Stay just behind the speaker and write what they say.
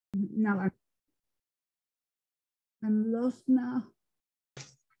Now I'm lost now.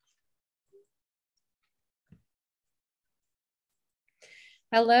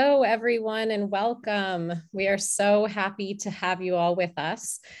 Hello, everyone, and welcome. We are so happy to have you all with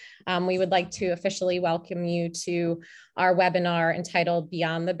us. We would like to officially welcome you to our webinar entitled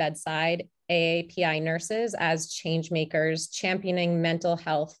Beyond the Bedside, AAPI Nurses as Changemakers, Championing Mental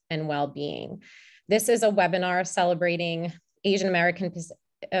Health and Well-Being. This is a webinar celebrating Asian American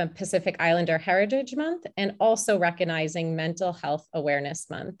Pacific Islander Heritage Month and also recognizing Mental Health Awareness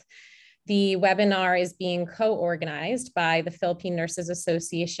Month. The webinar is being co-organized by the Philippine Nurses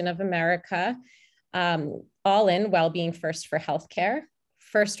Association of America, All In Wellbeing First for Healthcare,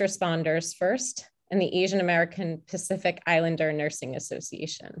 First Responders First, and the Asian American Pacific Islander Nursing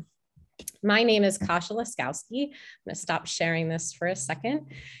Association. My name is Kasia Laskowski. I'm going to stop sharing this for a second.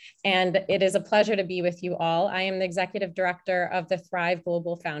 And it is a pleasure to be with you all. I am the executive director of the Thrive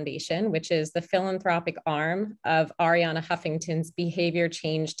Global Foundation, which is the philanthropic arm of Arianna Huffington's behavior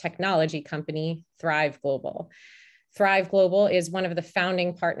change technology company, Thrive Global. Thrive Global is one of the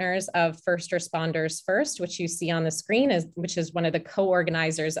founding partners of First Responders First, which you see on the screen, which is one of the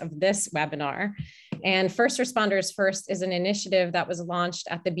co-organizers of this webinar. And First Responders First is an initiative that was launched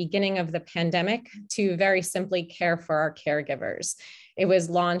at the beginning of the pandemic to very simply care for our caregivers. It was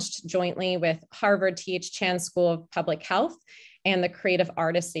launched jointly with Harvard T.H. Chan School of Public Health and the Creative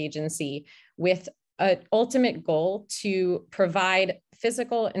Artists Agency, with an ultimate goal to provide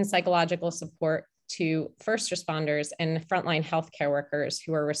physical and psychological support to first responders and frontline healthcare workers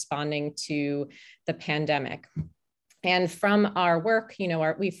who are responding to the pandemic. And from our work,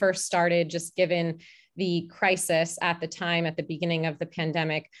 we first started just given the crisis at the time, at the beginning of the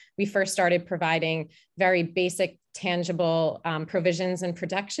pandemic, we first started providing very basic, tangible provisions and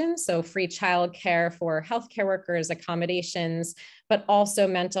protections. So free childcare for healthcare workers, accommodations, but also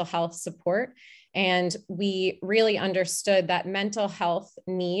mental health support. And we really understood that mental health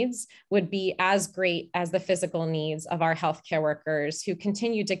needs would be as great as the physical needs of our healthcare workers who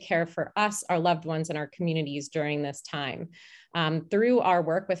continue to care for us, our loved ones, and our communities during this time. Through our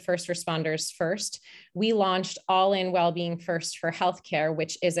work with First Responders First, we launched All In Wellbeing First for Healthcare,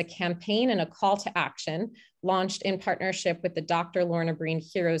 which is a campaign and a call to action launched in partnership with the Dr. Lorna Breen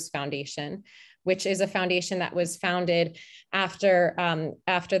Heroes Foundation, which is a foundation that was founded after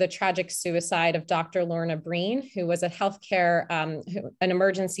the tragic suicide of Dr. Lorna Breen, who was a healthcare, an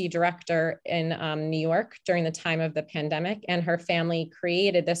emergency director in New York during the time of the pandemic. And her family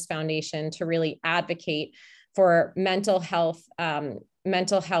created this foundation to really advocate for mental health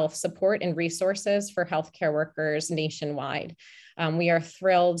support and resources for healthcare workers nationwide. We are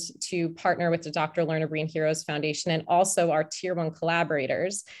thrilled to partner with the Dr. Lorna Breen Heroes Foundation and also our Tier 1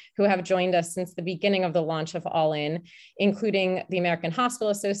 collaborators who have joined us since the beginning of the launch of All In, including the American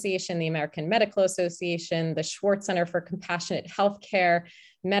Hospital Association, the American Medical Association, the Schwartz Center for Compassionate Healthcare,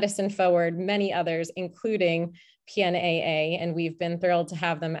 Medicine Forward, many others, including PNAA, and we've been thrilled to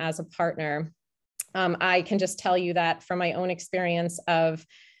have them as a partner. I can just tell you that from my own experience of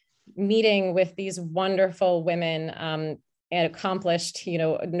meeting with these wonderful women and accomplished,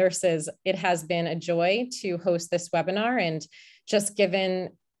 nurses, it has been a joy to host this webinar. And just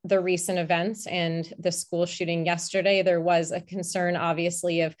given the recent events and the school shooting yesterday, there was a concern,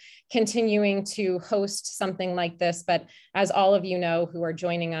 obviously, of continuing to host something like this. But as all of you know who are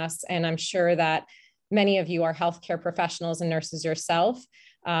joining us, and I'm sure that many of you are healthcare professionals and nurses yourself,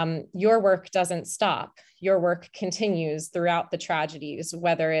 your work doesn't stop. Your work continues throughout the tragedies,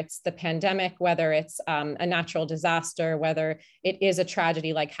 whether it's the pandemic, whether it's a natural disaster, whether it is a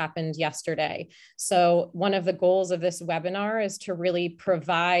tragedy like happened yesterday. So one of the goals of this webinar is to really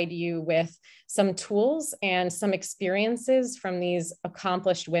provide you with some tools and some experiences from these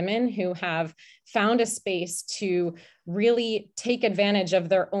accomplished women who have found a space to really take advantage of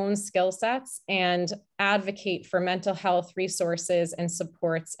their own skill sets and advocate for mental health resources and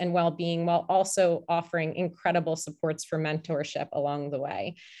supports and well-being, while also offering incredible supports for mentorship along the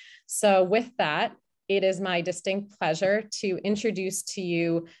way. So with that, it is my distinct pleasure to introduce to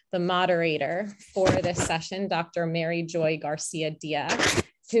you the moderator for this session, Dr. Mary Joy Garcia-Diaz,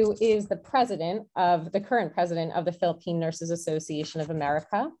 who is the current president of the Philippine Nurses Association of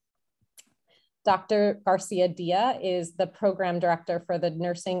America. Dr. Garcia-Diaz is the program director for the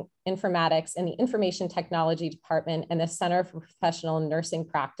Nursing Informatics and the Information Technology Department and the Center for Professional Nursing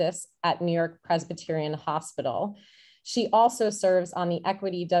Practice at New York Presbyterian Hospital. She also serves on the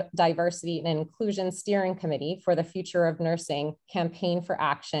Equity, Diversity, and Inclusion Steering Committee for the Future of Nursing Campaign for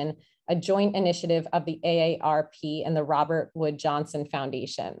Action, a joint initiative of the AARP and the Robert Wood Johnson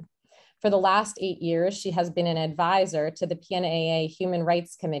Foundation. For the last 8 years, she has been an advisor to the PNAA Human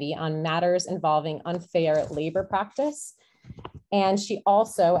Rights Committee on matters involving unfair labor practice. And she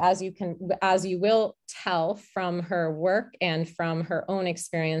also, as you will tell from her work and from her own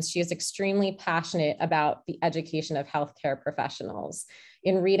experience, she is extremely passionate about the education of healthcare professionals.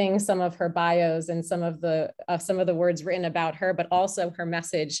 In reading some of her bios and some of the words written about her, but also her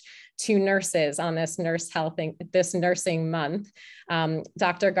message to nurses on this nursing month,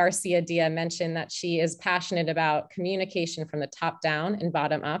 Dr. Garcia-Dia mentioned that she is passionate about communication from the top down and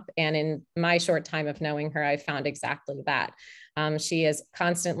bottom up. And in my short time of knowing her, I found exactly that. She is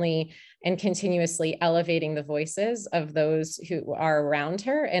constantly and continuously elevating the voices of those who are around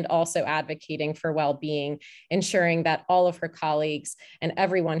her and also advocating for well-being, ensuring that all of her colleagues and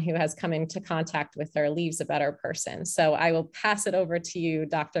everyone who has come into contact with her leaves a better person. So I will pass it over to you,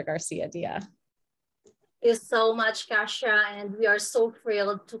 Dr. Garcia-Dia. Thank you so much, Kasia, and we are so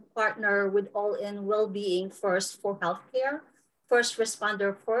thrilled to partner with All In Wellbeing First for Healthcare, First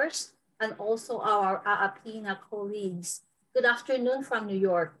Responder First, and also our AAPI colleagues. Good afternoon from New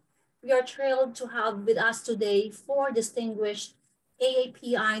York. We are thrilled to have with us today 4 distinguished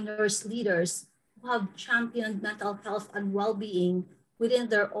AAPI nurse leaders who have championed mental health and well-being within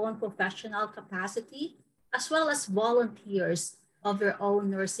their own professional capacity, as well as volunteers of their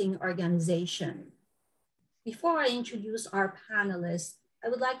own nursing organization. Before I introduce our panelists, I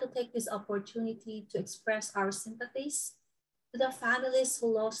would like to take this opportunity to express our sympathies to the families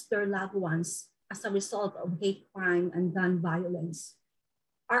who lost their loved ones as a result of hate crime and gun violence.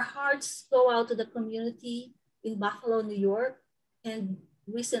 Our hearts go out to the community in Buffalo, New York, and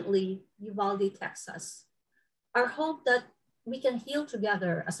recently, Uvalde, Texas. Our hope that we can heal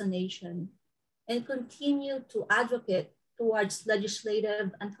together as a nation and continue to advocate towards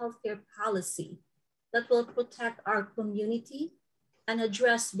legislative and healthcare policy that will protect our community and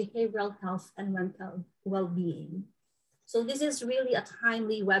address behavioral health and mental well-being. So this is really a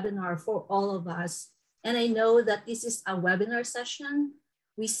timely webinar for all of us. And I know that this is a webinar session.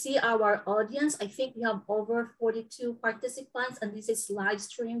 We see our audience. I think we have over 42 participants, and this is live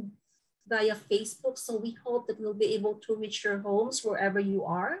streamed via Facebook. So we hope that we'll be able to reach your homes wherever you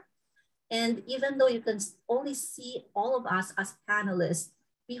are. And even though you can only see all of us as panelists,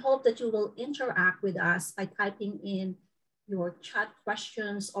 we hope that you will interact with us by typing in your chat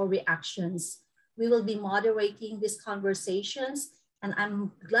questions or reactions. We will be moderating these conversations, and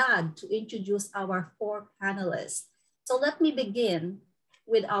I'm glad to introduce our 4 panelists. So let me begin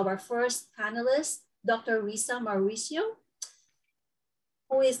with our first panelist, Dr. Risa Mauricio,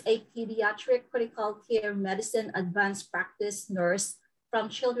 who is a pediatric critical care medicine advanced practice nurse from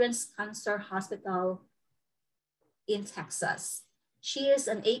Children's Cancer Hospital in Texas. She is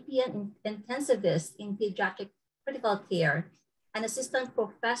an APN intensivist in pediatric critical care, an assistant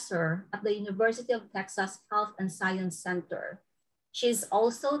professor at the University of Texas Health and Science Center. She is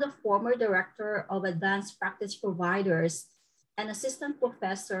also the former director of advanced practice providers and assistant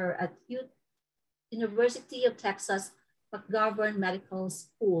professor at University of Texas McGovern Medical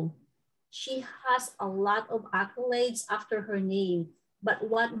School. She has a lot of accolades after her name, but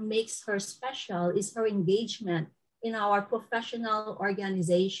what makes her special is her engagement in our professional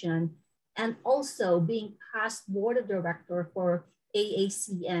organization and also being past board of director for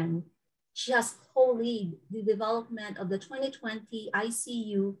AACN. She has co-lead the development of the 2020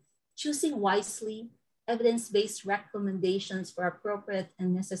 ICU Choosing Wisely, evidence-based recommendations for appropriate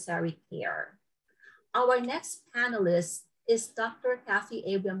and necessary care. Our next panelist is Dr.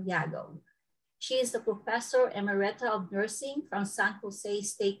 Kathy Abram-Yago. She is the Professor Emerita of Nursing from San Jose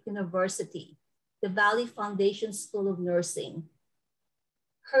State University, the Valley Foundation School of Nursing.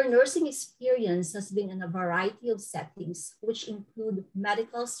 Her nursing experience has been in a variety of settings, which include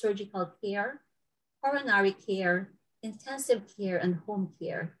medical surgical care, coronary care, intensive care, and home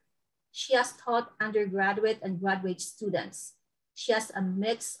care. She has taught undergraduate and graduate students. She has a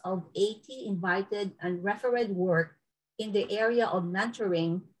mix of AT invited and referred work in the area of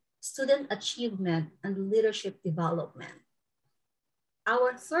mentoring, student achievement, and leadership development.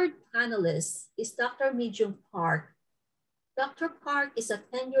 Our third panelist is Dr. Mi-Jung Park. Dr. Park is a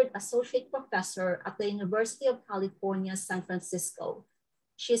tenured associate professor at the University of California, San Francisco.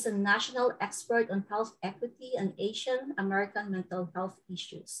 She is a national expert on health equity and Asian American mental health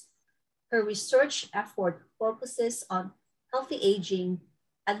issues. Her research effort focuses on healthy aging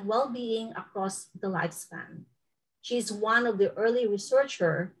and well-being across the lifespan. She is one of the early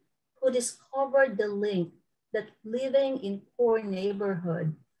researchers who discovered the link that living in poor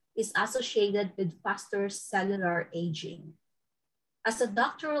neighborhood is associated with faster cellular aging. As a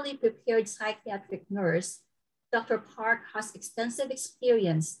doctorally prepared psychiatric nurse, Dr. Park has extensive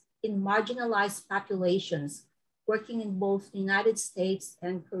experience in marginalized populations, working in both the United States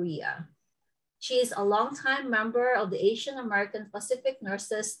and Korea. She is a longtime member of the Asian American Pacific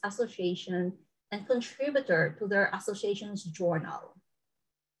Nurses Association and contributor to their association's journal.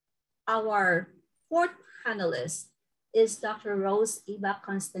 Our fourth panelist is Dr. Rose Eva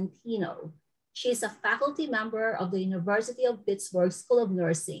Constantino. She is a faculty member of the University of Pittsburgh School of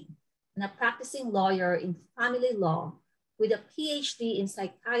Nursing and a practicing lawyer in family law with a PhD in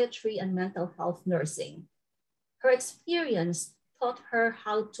psychiatry and mental health nursing. Her experience taught her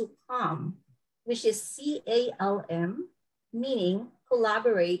how to CALM, which is CALM, meaning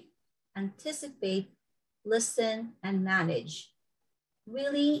collaborate, anticipate, listen, and manage,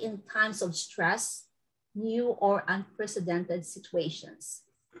 really in times of stress, new or unprecedented situations.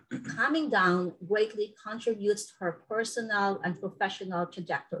 Calming down greatly contributes to her personal and professional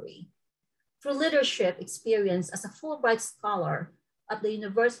trajectory. Through leadership experience as a Fulbright Scholar at the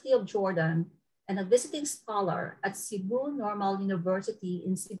University of Jordan and a visiting scholar at Cebu Normal University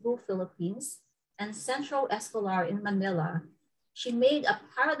in Cebu, Philippines, and Centro Escolar in Manila, she made a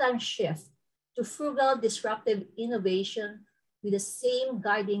paradigm shift to frugal disruptive innovation with the same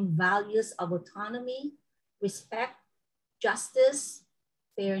guiding values of autonomy, respect, justice,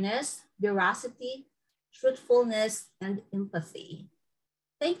 fairness, veracity, truthfulness, and empathy.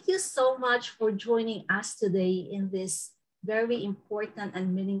 Thank you so much for joining us today in this very important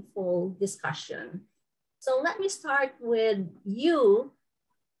and meaningful discussion. So let me start with you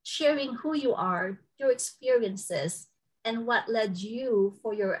sharing who you are, your experiences, and what led you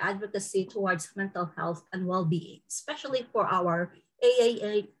for your advocacy towards mental health and well-being, especially for our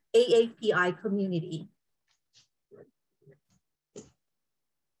AAPI community.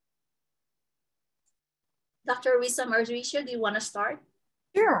 Dr. Risa Mauricio, do you want to start?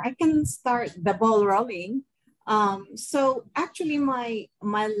 Sure, I can start the ball rolling. So actually my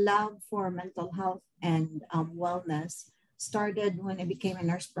love for mental health and wellness started when I became a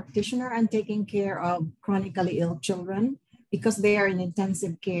nurse practitioner and taking care of chronically ill children because they are in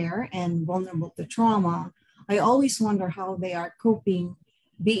intensive care and vulnerable to trauma. I always wonder how they are coping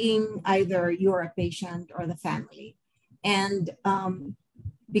being either you're a patient or the family. And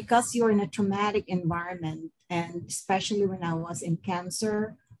because you're in a traumatic environment, and especially when I was in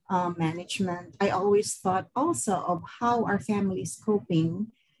cancer management, I always thought also of how our families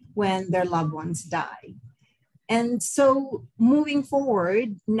coping when their loved ones die. And so moving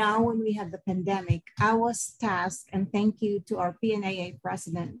forward, now when we have the pandemic, I was tasked, and thank you to our PNAA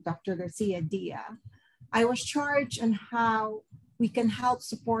president, Dr. Garcia Dia, I was charged on how we can help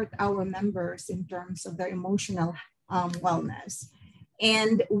support our members in terms of their emotional wellness.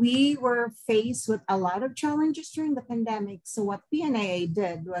 And we were faced with a lot of challenges during the pandemic. So what PNAA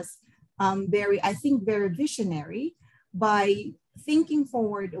did was I think very visionary by thinking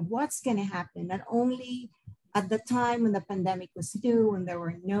forward of what's going to happen, not only at the time when the pandemic was new, when there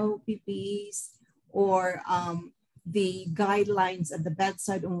were no PPEs or the guidelines at the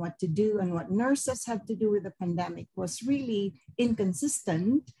bedside on what to do and what nurses had to do with the pandemic was really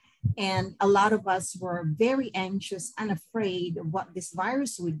inconsistent. And a lot of us were very anxious and afraid of what this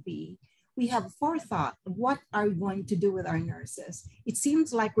virus would be. We have forethought of what are we going to do with our nurses. It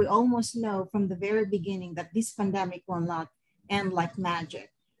seems like we almost know from the very beginning that this pandemic will not end like magic.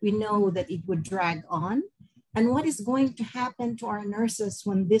 We know that it would drag on. And what is going to happen to our nurses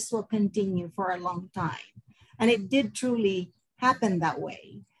when this will continue for a long time? And it did truly happen that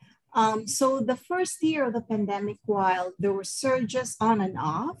way. So the first year of the pandemic, while there were surges on and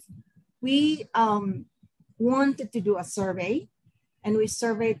off, we wanted to do a survey, and we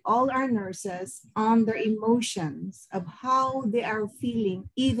surveyed all our nurses on their emotions of how they are feeling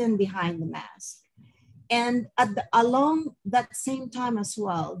even behind the mask. And along that same time as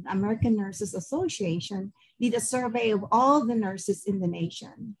well, the American Nurses Association did a survey of all the nurses in the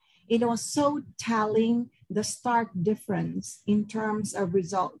nation. It was so telling, the stark difference in terms of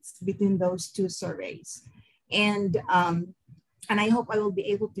results between those two surveys. And I hope I will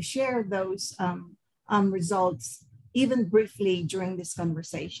be able to share those results even briefly during this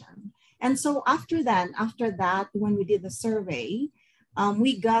conversation. And so after that, when we did the survey,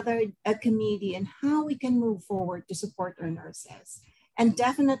 we gathered a committee on how we can move forward to support our nurses. And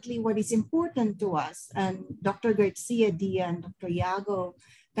definitely what is important to us, and Dr. Garcia Dia and Dr. Yago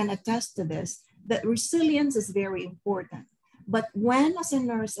can attest to this, that resilience is very important. But when as a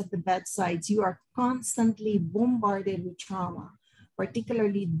nurse at the bedside, you are constantly bombarded with trauma,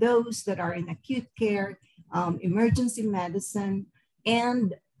 particularly those that are in acute care, emergency medicine,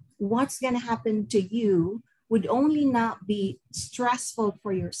 and what's going to happen to you would only not be stressful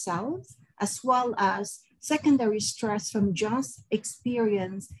for yourself, as well as secondary stress from just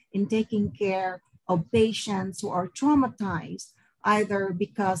experience in taking care of patients who are traumatized, either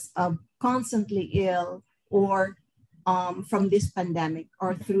because of constantly ill or from this pandemic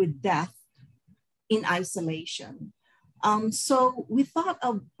or through death in isolation. So we thought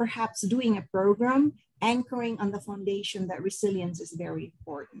of perhaps doing a program anchoring on the foundation that resilience is very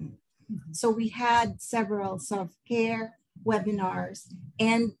important. So we had several self-care webinars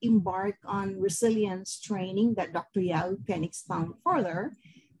and embark on resilience training that Dr. Yao can expound further.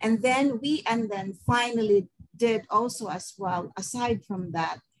 And then finally did also as well, aside from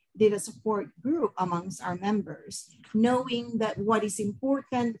that, did a support group amongst our members, knowing that what is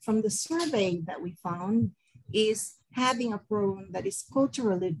important from the survey that we found is having a program that is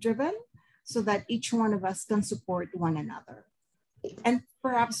culturally driven so that each one of us can support one another. And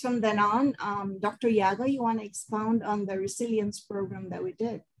perhaps from then on, Dr. Yaga, you want to expound on the resilience program that we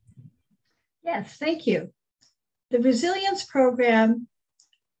did? Yes, thank you. The resilience program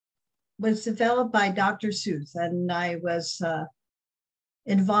was developed by Dr. Seuss, and I was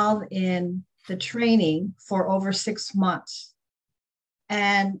involved in the training for over 6 months.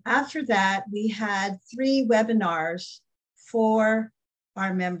 And after that, we had 3 webinars for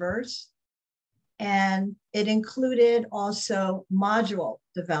our members, and it included also module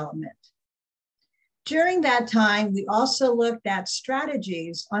development. During that time, we also looked at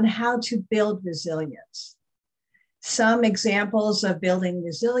strategies on how to build resilience. Some examples of building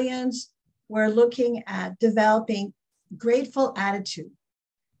resilience were looking at developing grateful attitude.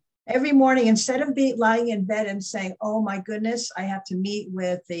 Every morning, instead of lying in bed and saying, oh my goodness, I have to meet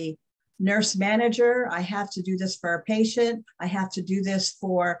with the nurse manager, I have to do this for a patient, I have to do this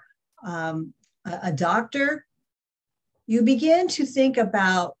for a doctor, you begin to think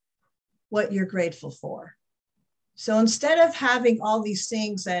about what you're grateful for. So instead of having all these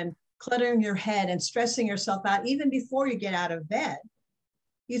things and cluttering your head and stressing yourself out, even before you get out of bed,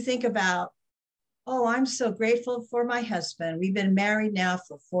 you think about, oh, I'm so grateful for my husband. We've been married now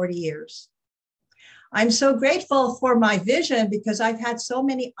for 40 years. I'm so grateful for my vision because I've had so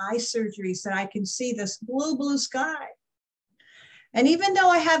many eye surgeries that I can see this blue, blue sky. And even though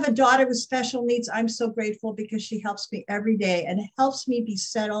I have a daughter with special needs, I'm so grateful because she helps me every day and helps me be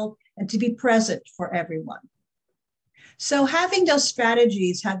settled and to be present for everyone. So having those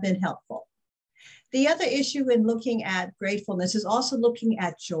strategies have been helpful. The other issue in looking at gratefulness is also looking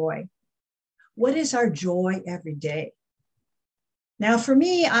at joy. What is our joy every day? Now, for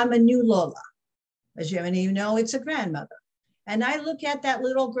me, I'm a new Lola. As many of you know, it's a grandmother. And I look at that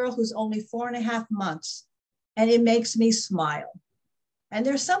little girl who's only 4.5 months, and it makes me smile. And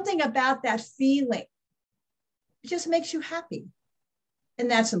there's something about that feeling. It just makes you happy.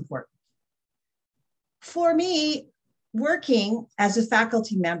 And that's important. For me, working as a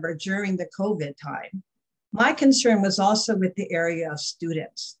faculty member during the COVID time, my concern was also with the area of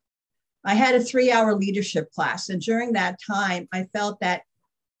students. I had a 3-hour leadership class, and during that time, I felt that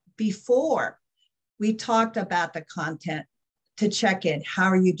before we talked about the content, to check in, how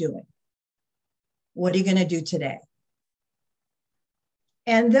are you doing? What are you going to do today?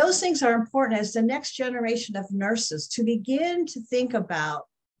 And those things are important as the next generation of nurses to begin to think about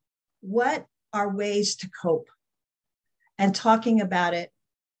what are ways to cope. And talking about it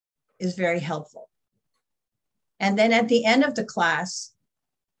is very helpful. And then at the end of the class,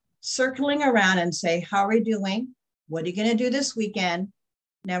 circling around and say, how are we doing? What are you going to do this weekend?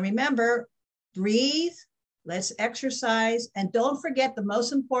 Now remember, breathe, let's exercise, and don't forget the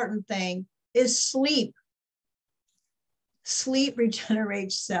most important thing is sleep. Sleep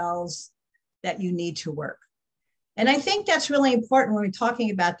regenerates cells that you need to work. And I think that's really important when we're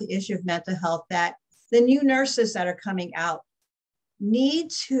talking about the issue of mental health, that the new nurses that are coming out need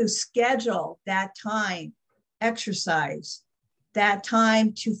to schedule that time, exercise, that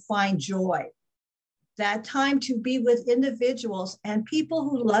time to find joy, that time to be with individuals and people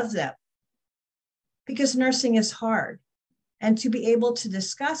who love them, because nursing is hard. And to be able to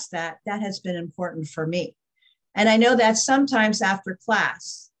discuss that has been important for me. And I know that sometimes after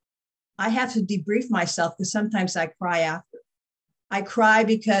class, I have to debrief myself because sometimes I cry after. I cry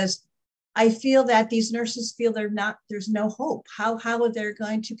because I feel that these nurses feel there's no hope. How are they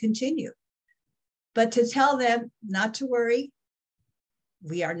going to continue? But to tell them not to worry,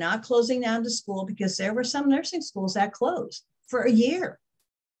 we are not closing down the school, because there were some nursing schools that closed for a year.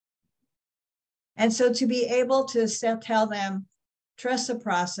 And so to be able to tell them, trust the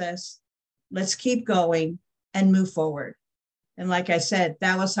process, let's keep going and move forward. And like I said,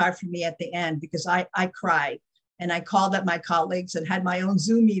 that was hard for me at the end because I cried and I called up my colleagues and had my own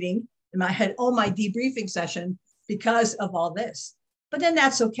Zoom meeting and I had my debriefing session because of all this. But then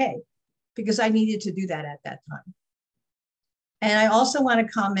that's okay, because I needed to do that at that time. And I also want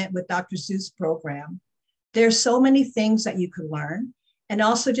to comment with Dr. Seuss' program. There's so many things that you could learn. And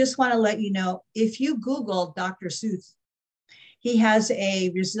also just want to let you know, if you Google Dr. Seuss, he has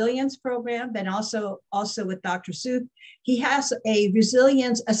a resilience program, and also with Dr. Seuss, he has a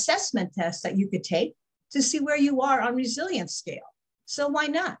resilience assessment test that you could take to see where you are on resilience scale. So why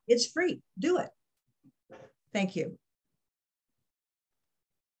not? It's free. Do it. Thank you.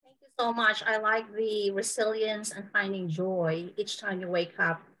 Thank you so much. I like the resilience and finding joy each time you wake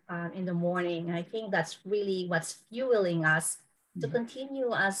up in the morning. I think that's really what's fueling us to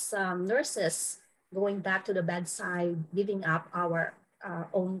continue as nurses, going back to the bedside, giving up our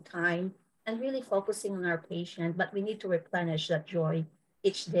own time and really focusing on our patient. But we need to replenish that joy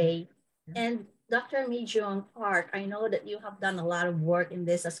each day. And Dr. Mi Jung Park, I know that you have done a lot of work in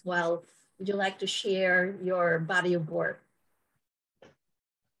this as well. Would you like to share your body of work?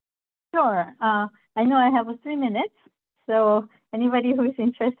 Sure. I know I have 3 minutes, so anybody who is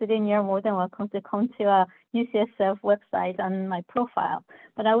interested in, you're more than welcome to come to UCSF website on my profile.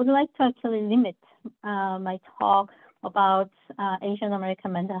 But I would like to actually limit my talk about Asian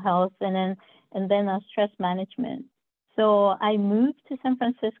American mental health and then stress management. So I moved to San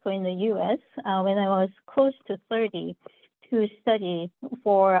Francisco in the U.S. When I was close to 30 to study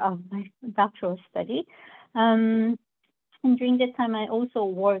for my doctoral study. And during that time, I also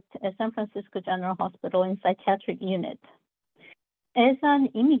worked at San Francisco General Hospital in psychiatric unit. As an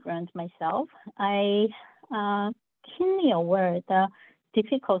immigrant myself, I keenly aware the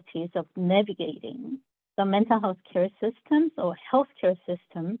difficulties of navigating the mental health care systems or healthcare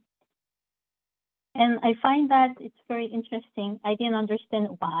system. And I find that it's very interesting. I didn't understand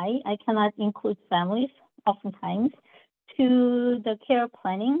why I cannot include families oftentimes to the care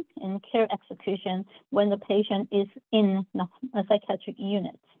planning and care execution when the patient is in a psychiatric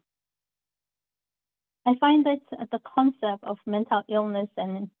unit. I find that the concept of mental illness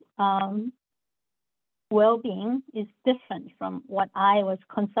and well-being is different from what I was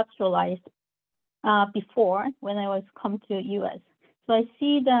conceptualized before when I was come to US. So I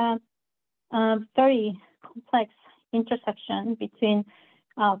see the very complex intersection between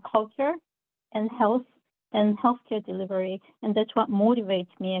culture and health and healthcare delivery, and that's what motivates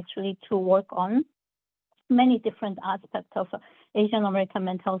me actually to work on many different aspects of Asian American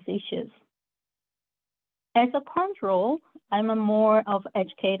mental health issues. As a current role, I'm a more of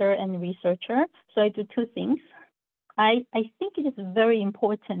educator and researcher, so I do two things. I think it is very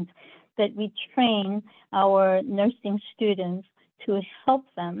important that we train our nursing students to help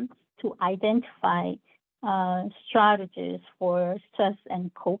them to identify strategies for stress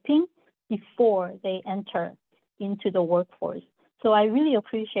and coping before they enter into the workforce. So I really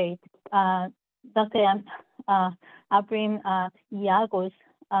appreciate Dr. Abrim Iago's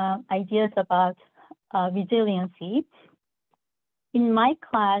ideas about resiliency. In my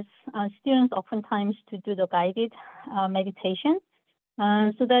class, students oftentimes to do the guided meditation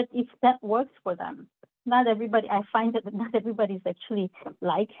so that if that works for them. Not everybody, I find that not everybody is actually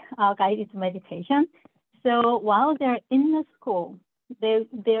like guided meditation. So while they're in the school,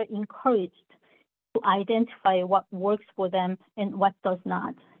 they're encouraged to identify what works for them and what does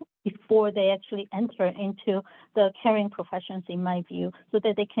not before they actually enter into the caring professions, in my view, so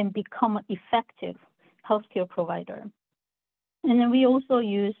that they can become an effective healthcare provider. And then we also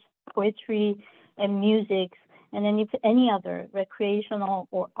use poetry and music, and then if any other recreational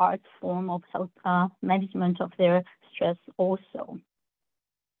or art form of health management of their stress also.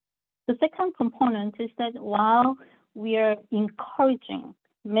 The second component is that while we are encouraging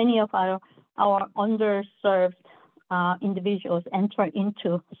many of our underserved individuals enter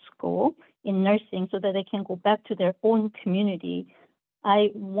into school in nursing so that they can go back to their own community,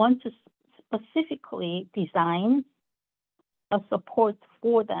 I want to specifically design a support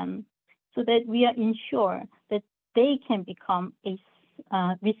for them so that we are ensure that they can become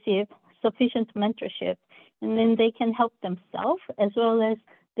receive sufficient mentorship, and then they can help themselves as well as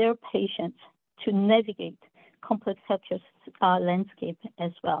their patients to navigate complex healthcare landscape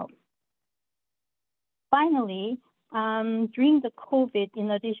as well. Finally, during the COVID,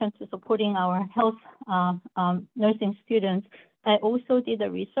 in addition to supporting our health nursing students, I also did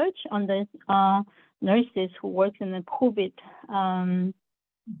a research on the nurses who work in the COVID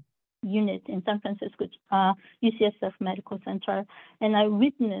unit in San Francisco UCSF Medical Center, and I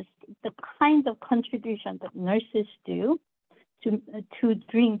witnessed the kind of contribution that nurses do to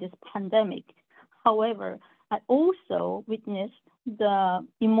during this pandemic. However, I also witnessed the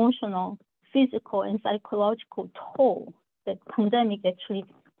emotional, physical, and psychological toll that pandemic actually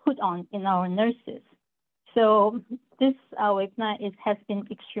put on in our nurses. So this webinar has been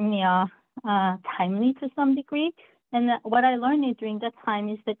extremely timely to some degree. And what I learned during that time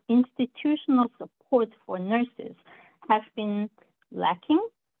is that institutional support for nurses has been lacking.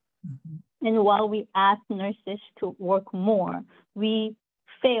 Mm-hmm. And while we ask nurses to work more, we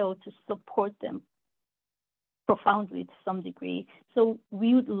fail to support them profoundly to some degree. So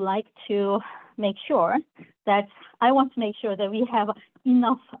we would like to make sure that, I want to make sure that we have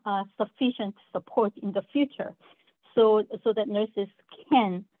enough sufficient support in the future so that nurses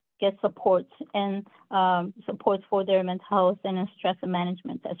can get support and support for their mental health and stress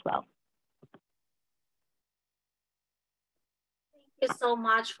management as well. Thank you so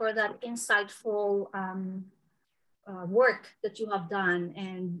much for that insightful work that you have done.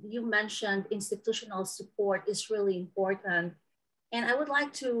 And you mentioned institutional support is really important. And I would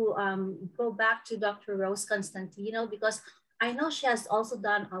like to go back to Dr. Rose Constantino, because I know she has also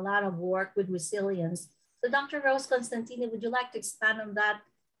done a lot of work with resilience. So Dr. Rose Constantino, would you like to expand on that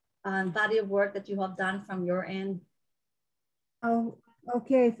body of work that you have done from your end? Oh,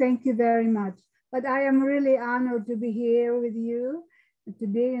 okay. Thank you very much. But I am really honored to be here with you, to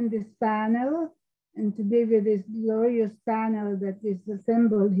be in this panel, and to be with this glorious panel that is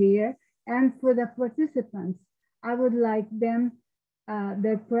assembled here. And for the participants, I would like them,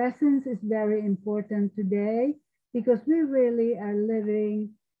 their presence is very important today, because we really are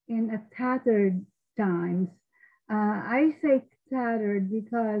living in a tattered times. I say tattered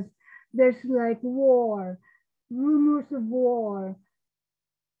because there's like war, rumors of war.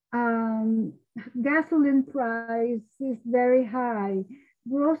 Gasoline price is very high.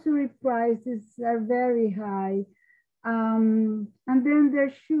 Grocery prices are very high. And then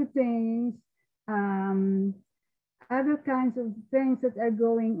there's shootings, other kinds of things that are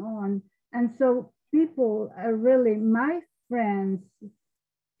going on. And so people are really, my friends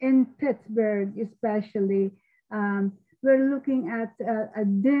in Pittsburgh especially, we're looking at a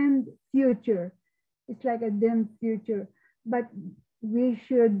dim future. It's like a dim future, but we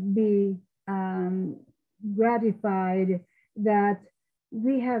should be gratified that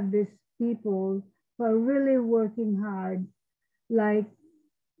we have these people who are really working hard, like,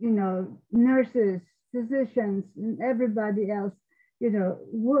 you know, nurses, physicians, and everybody else, you know,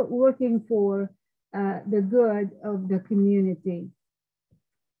 working for the good of the community.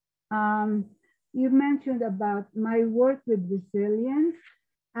 You mentioned about my work with resilience.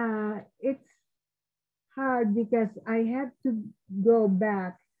 It's hard because I had to go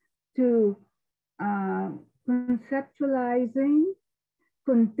back to conceptualizing,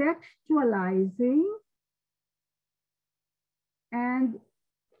 contextualizing, and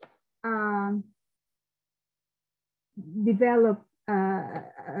develop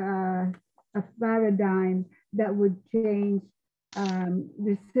a paradigm that would change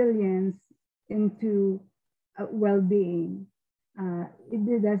resilience into well-being.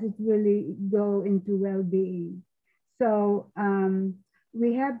 Does it really go into well-being? So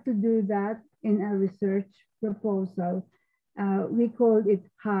we have to do that in a research proposal. We call it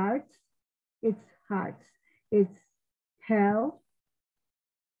HEARTS. It's HEARTS. It's health,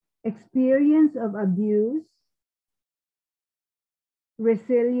 experience of abuse,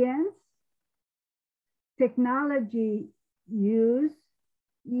 resilience, technology use,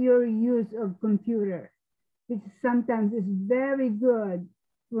 your use of computer, which sometimes is very good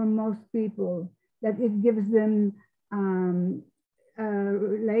for most people, that it gives them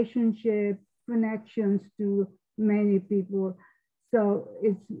relationship connections to many people. So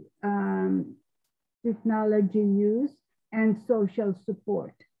it's technology use and social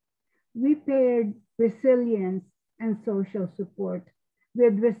support. We paired resilience and social support,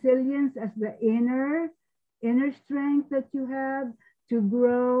 with resilience as the inner strength that you have to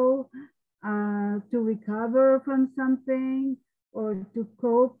grow, to recover from something, or to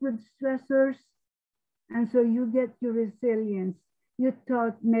cope with stressors. And so you get your resilience. You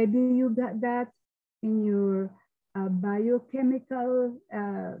thought maybe you got that in your biochemical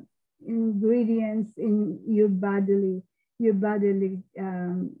ingredients in your bodily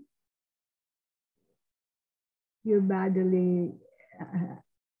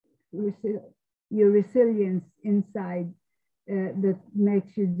your resilience inside that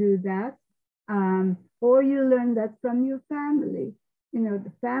makes you do that. Or you learn that from your family. You know,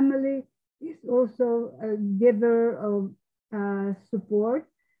 the family is also a giver of support.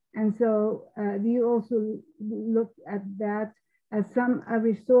 And so you also look at that as a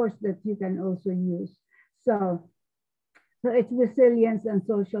resource that you can also use. So it's resilience and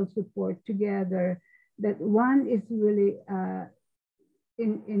social support together, that one is really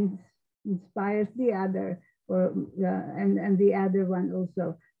inspires the other, or and the other one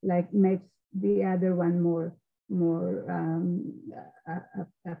also like makes the other one more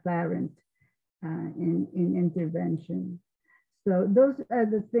apparent. in intervention. So those are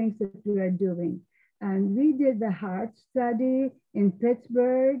the things that we are doing. And we did the heart study in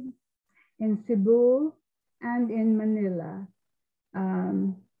Pittsburgh, in Cebu, and in Manila.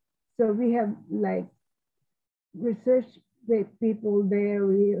 So we have like research people there.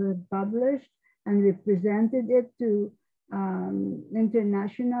 We published and we presented it to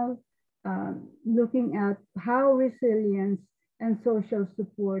international, looking at how resilience and social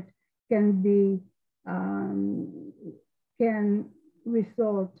support can be can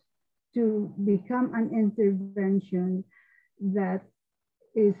result to become an intervention that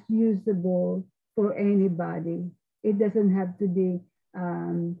is usable for anybody. It doesn't have to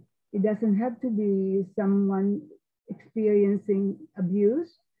be someone experiencing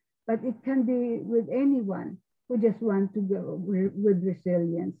abuse, but it can be with anyone who just want to go with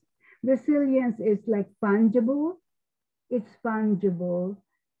resilience. Resilience is like fungible. It's fungible.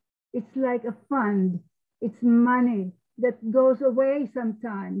 It's like a fund. It's money that goes away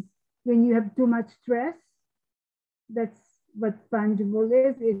sometimes when you have too much stress. That's what fungible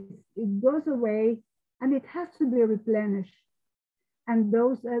is. It goes away and it has to be replenished. And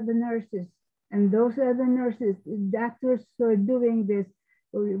those are the nurses. And those are the nurses, doctors who are doing this.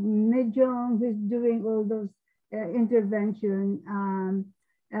 Nejong, who's doing all those intervention.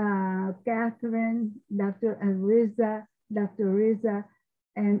 Catherine, Dr. Riza,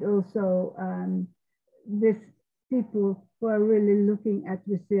 and also these people who are really looking at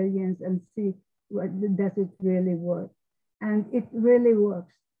resilience and see what does it really work. And it really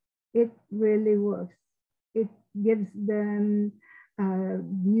works. It really works. It gives them a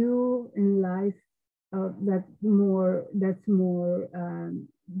view in life that's more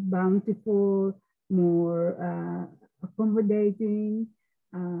bountiful, more accommodating,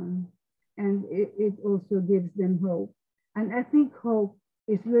 and it also gives them hope. And I think hope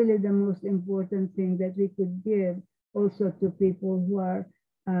is really the most important thing that we could give also to people who are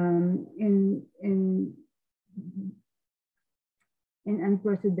in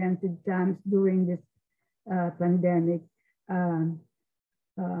unprecedented times during this pandemic.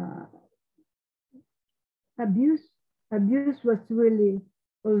 Abuse was really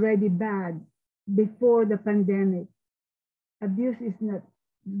already bad before the pandemic. Abuse is not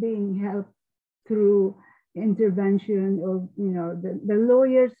being helped through intervention, or the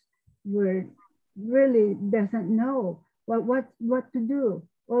lawyers were really doesn't know what to do.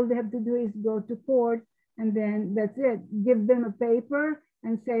 All they have to do is go to court, and then that's it. Give them a paper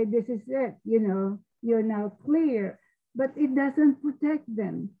and say, this is it, you're now clear. But it doesn't protect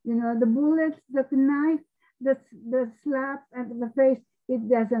them. The bullets, the knife, the slap and the face, it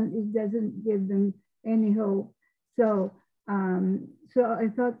doesn't give them any hope. So I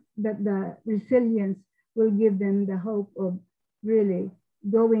thought that the resilience will give them the hope of really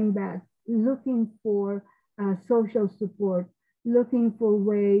going back, looking for social support, looking for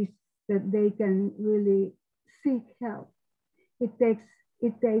ways that they can really seek help. It takes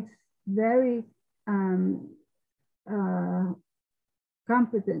very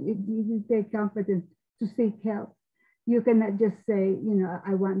competent. You take competence to seek help. You cannot just say,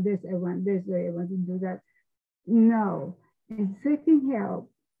 I want this, or I want to do that. No, in seeking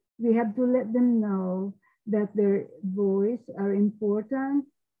help, we have to let them know that their voice are important.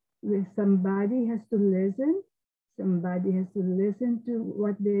 Somebody has to listen. Somebody has to listen to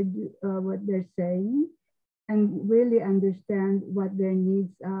what they do, what they're saying, and really understand what their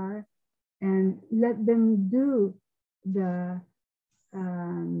needs are, and let them do the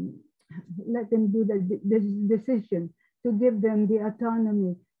decision, to give them the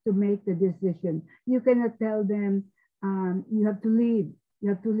autonomy to make the decision. You cannot tell them you have to leave. You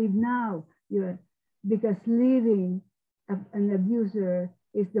have to leave now. Because leaving an abuser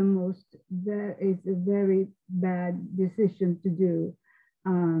is a very bad decision to do.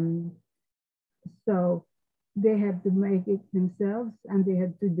 So they have to make it themselves, and they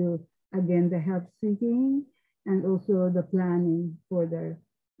have to do, again, the help seeking and also the planning for their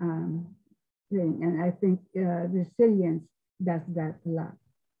thing. And I think resilience does that a lot.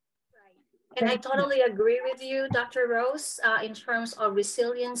 And I totally agree with you, Dr. Rose, in terms of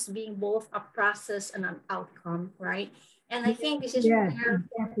resilience being both a process and an outcome, right? And I think this is where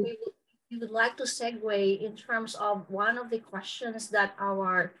we would like to segue in terms of one of the questions that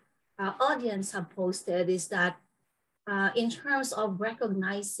our audience have posted, is that in terms of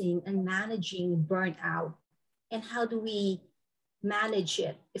recognizing and managing burnout, and how do we manage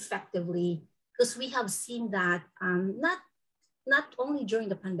it effectively? Because we have seen that not only during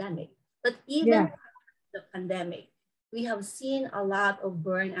the pandemic, but even the pandemic, we have seen a lot of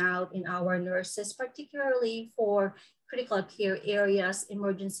burnout in our nurses, particularly for critical care areas,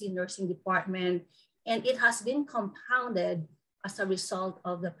 emergency nursing department, and it has been compounded as a result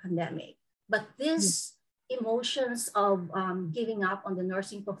of the pandemic. But this emotions of giving up on the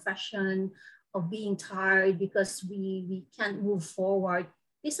nursing profession, of being tired because we can't move forward,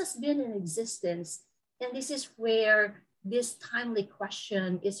 this has been in existence. And this is where this timely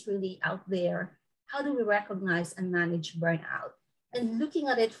question is really out there. How do we recognize and manage burnout? And looking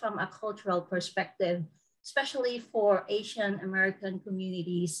at it from a cultural perspective, especially for Asian American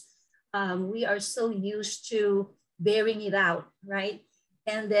communities, we are so used to bearing it out, right?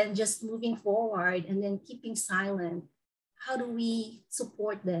 And then just moving forward and then keeping silent. How do we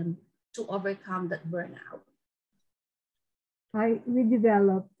support them to overcome that burnout? We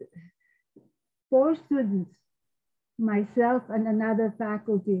developed 4 students, myself and another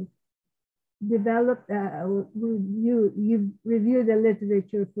faculty, developed, you reviewed the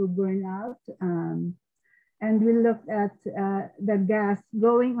literature for burnout, and we looked at the gas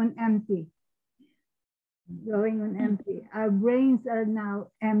going on empty. Our brains are now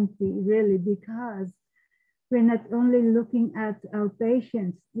empty, really, because we're not only looking at our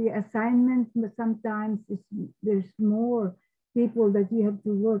patients. The assignment sometimes there's more people that you have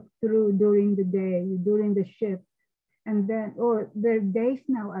to work through during the day, during the shift. And then, or their days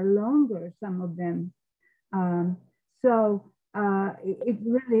now are longer, some of them. It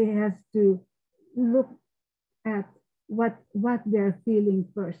really has to look at what they're feeling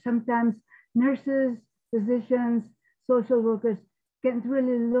first. Sometimes nurses, physicians, social workers can't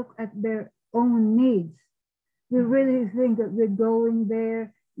really look at their own needs. We really think that we're going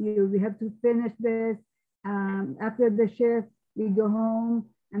there, we have to finish this. After the shift, we go home,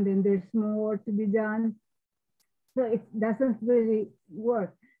 and then there's more to be done. So it doesn't really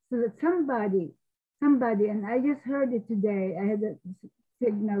work. So that somebody, and I just heard it today, I had a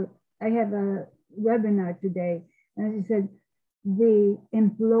signal, I have a webinar today, and she said, the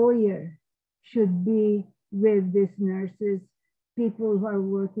employer should be with these nurses, people who are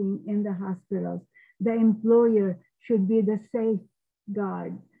working in the hospitals. The employer should be the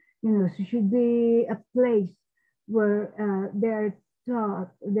safeguard, so should be a place where they're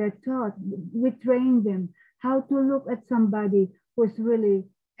taught, we train them how to look at somebody who's really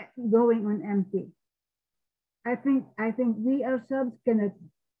going on empty. I think we ourselves cannot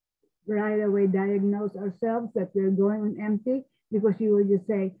right away diagnose ourselves that we're going on empty, because you will just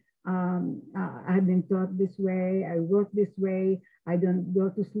say, I've been taught this way, I work this way, I don't go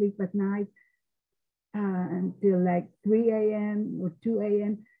to sleep at night until like 3 a.m. or 2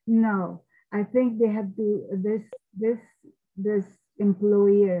 a.m. No, I think they have to, this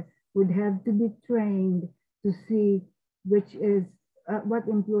employer would have to be trained to see which is what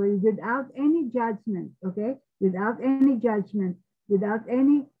employee, without any judgment, okay? Without any judgment, without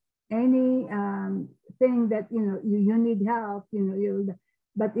any thing that, you need help,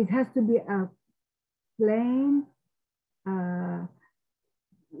 but it has to be a plain,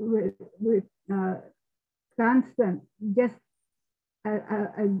 constant, just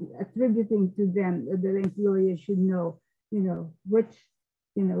attributing to them that the employer should know, which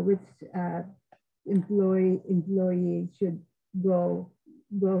employee should go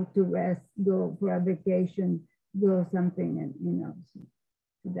to rest, go for a vacation, go something, and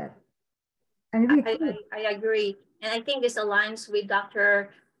that. And I agree, and I think this aligns with Dr.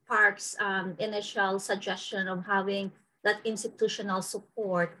 Park's initial suggestion of having that institutional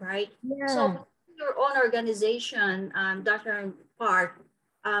support, right? Yeah. So your own organization, Dr. Park,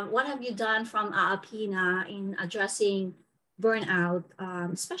 what have you done from AAPINA in addressing burnout,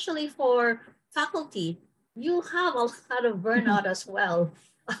 especially for faculty? You have a lot of burnout as well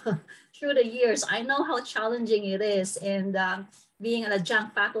through the years. I know how challenging it is, and being an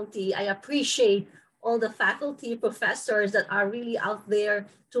adjunct faculty, I appreciate all the faculty professors that are really out there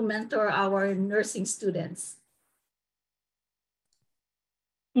to mentor our nursing students.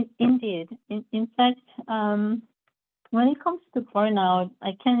 Indeed. In fact, when it comes to burnout,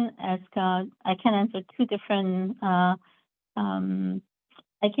 I can answer two different. I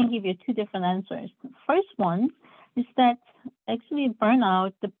can give you two different answers. The first one is that actually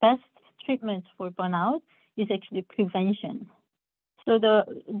burnout, the best treatment for burnout is actually prevention. So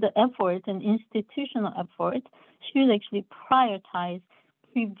the effort and institutional effort should actually prioritize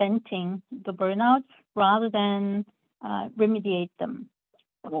preventing the burnout rather than remediate them.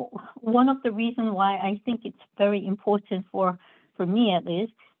 One of the reasons why I think it's very important for me at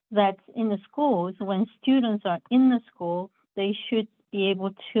least, that in the schools, when students are in the school, they should be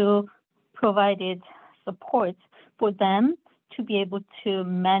able to provide support for them to be able to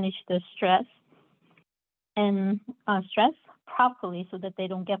manage the stress and stress properly so that they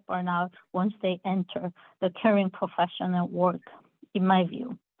don't get burnout once they enter the caring profession at work, in my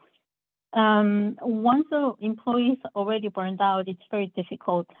view. Once the employees already burned out, it's very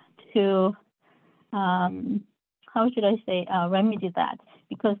difficult to, how should I say, remedy that,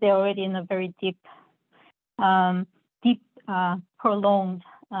 because they're already in a very deep, prolonged,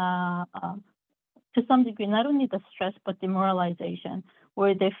 to some degree, not only the stress, but demoralization,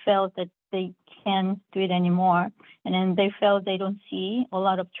 where they felt that they can't do it anymore. And then they felt they don't see a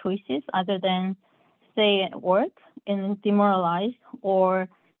lot of choices other than stay at work and demoralized, or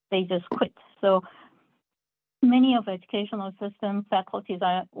they just quit. So many of educational system faculties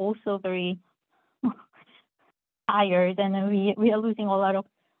are also very tired, and we are losing a lot of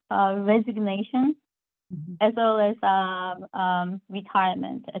resignation, as well as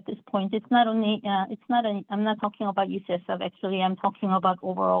retirement at this point. It's not only, I'm not talking about UCSF, actually, I'm talking about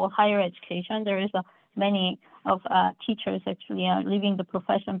overall higher education. There is many of teachers actually are leaving the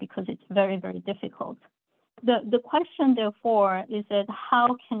profession because it's very, very difficult. The question, therefore, is that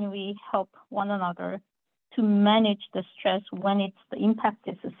how can we help one another to manage the stress when the impact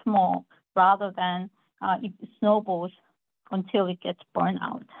is small, rather than it snowballs until it gets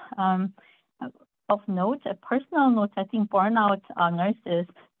burnout. Of note, a personal note, I think burnout nurses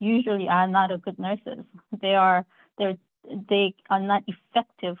usually are not a good nurses. They are not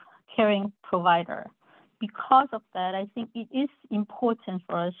effective caring provider. Because of that, I think it is important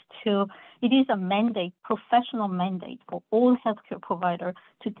for us it is a mandate, professional mandate for all healthcare providers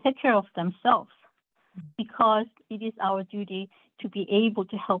to take care of themselves, because it is our duty to be able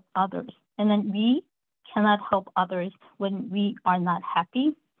to help others. And then we cannot help others when we are not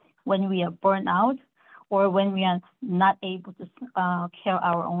happy, when we are burned out, or when we are not able to care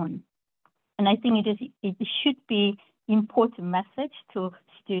our own. And I think it should be important message to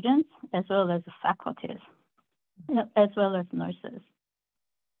students as well as faculties, as well as nurses.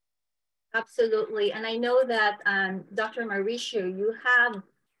 Absolutely. And I know that, Dr. Mauricio, you have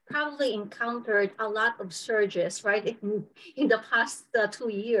probably encountered a lot of surges, right? In the past 2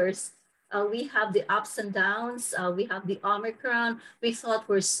 years, we have the ups and downs. We have the Omicron. We thought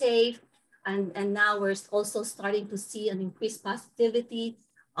we're safe. And now we're also starting to see an increased positivity.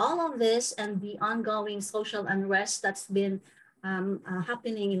 All of this and the ongoing social unrest that's been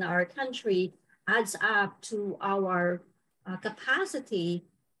happening in our country adds up to our capacity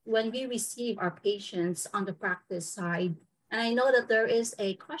when we receive our patients on the practice side. And I know that there is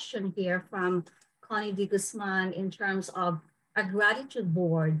a question here from Connie de Guzman in terms of a gratitude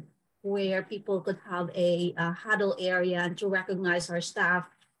board where people could have a huddle area and to recognize our staff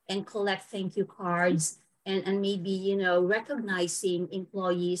and collect thank you cards, and maybe, recognizing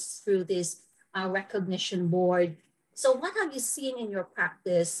employees through this recognition board. So what have you seen in your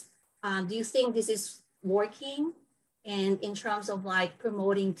practice? Do you think this is working? And in terms of like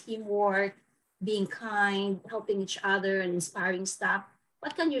promoting teamwork, being kind, helping each other, and inspiring staff,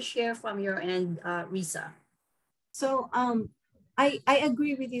 what can you share from your end, Risa? So I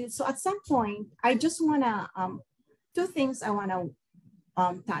agree with you. So at some point, I just want to, two things I want to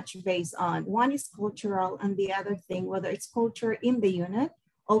touch base on. One is cultural, and the other thing, whether it's culture in the unit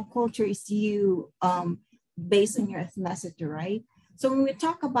or culture is you based on your ethnicity, right? So when we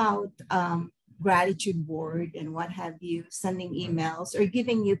talk about gratitude board and what have you, sending emails or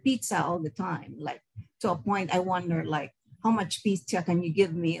giving you pizza all the time, like to a point I wonder, like, how much pizza can you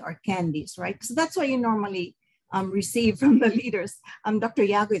give me, or candies, right? So that's what you normally receive from the leaders. Dr.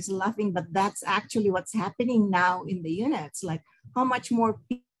 Yago is laughing, but that's actually what's happening now in the units. Like, how much more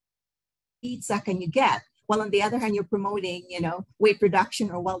pizza can you get? While on the other hand, you're promoting, weight reduction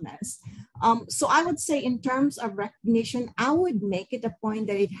or wellness. So I would say in terms of recognition, I would make it a point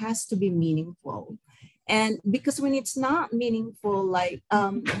that it has to be meaningful. And because when it's not meaningful, like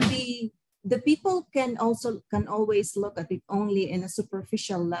the people can always look at it only in a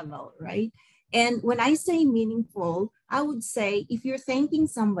superficial level, right? And when I say meaningful, I would say if you're thanking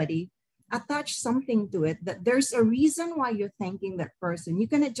somebody, attach something to it, that there's a reason why you're thanking that person. You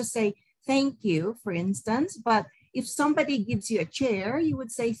cannot just say thank you, for instance, but if somebody gives you a chair, you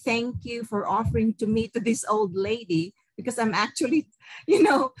would say thank you for offering to me to this old lady, because I'm actually,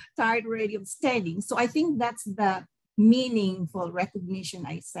 tired already of standing. So I think that's the meaningful recognition,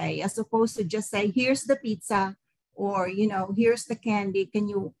 I say, as opposed to just say, here's the pizza, or, here's the candy.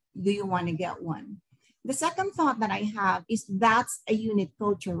 Do you want to get one? The second thought that I have is that's a unit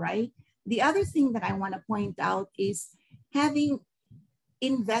culture, right? The other thing that I want to point out is having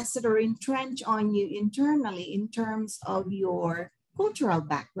invested or entrenched on you internally in terms of your cultural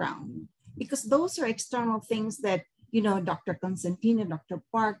background, because those are external things that, Dr. Constantino, Dr.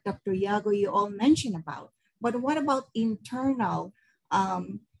 Park, Dr. Yago, you all mentioned about. but what about internal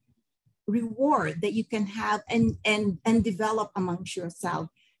reward that you can have and develop amongst yourself?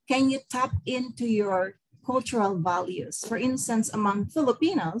 Can you tap into your cultural values? For instance, among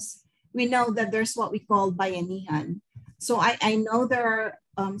Filipinos, we know that there's what we call bayanihan. So I know there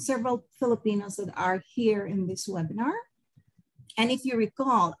are several Filipinos that are here in this webinar. And if you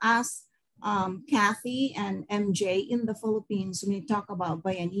recall, as Kathy and MJ in the Philippines, when we talk about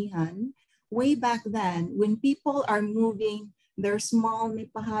bayanihan, way back then, when people are moving their small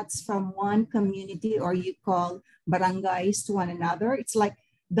nipahats from one community, or you call barangays, to one another, it's like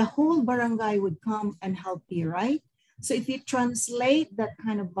the whole barangay would come and help you, right? So if you translate that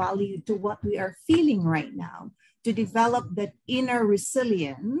kind of value to what we are feeling right now, to develop that inner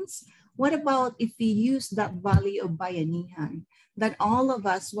resilience, what about if we use that value of bayanihan? That all of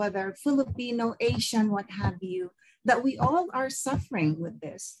us, whether Filipino, Asian, what have you, that we all are suffering with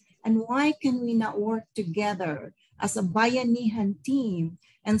this. And why can we not work together as a bayanihan team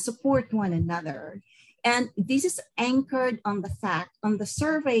and support one another? And this is anchored on the fact, on the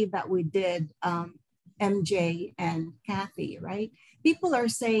survey that we did, MJ and Kathy, right? People are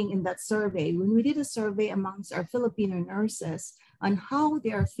saying in that survey, when we did a survey amongst our Filipino nurses on how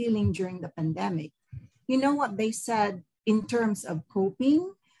they are feeling during the pandemic, you know what they said in terms of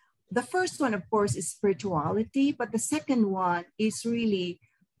coping? The first one, of course, is spirituality, but the second one is really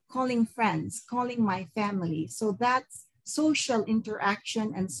calling friends, calling my family. So that's social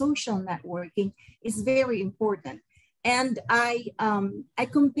interaction and social networking is very important. And I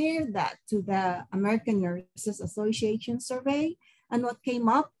compared that to the American Nurses Association survey. And what came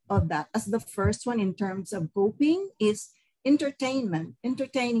up of that as the first one in terms of coping is entertainment,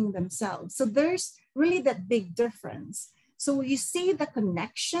 entertaining themselves. So there's really that big difference. So you see the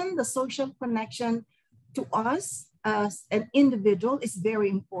connection, the social connection to us as an individual is very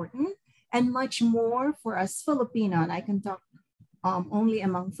important, and much more for us Filipino, and I can talk only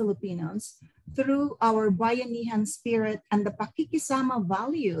among Filipinos, through our bayanihan spirit and the pakikisama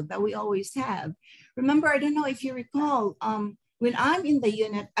value that we always have. Remember, I don't know if you recall, when I'm in the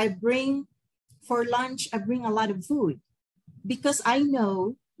unit, I bring for lunch, I bring a lot of food because I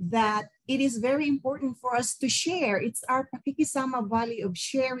know that it is very important for us to share. It's our pakikisama value of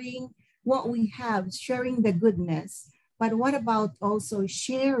sharing what we have, sharing the goodness. But what about also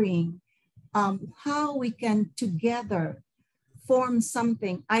sharing how we can together form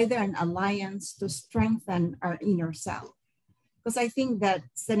something, either an alliance to strengthen our inner self? Because I think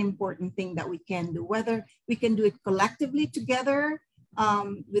that's an important thing that we can do, whether we can do it collectively together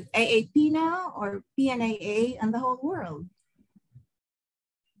with AAPI or PNAA and the whole world.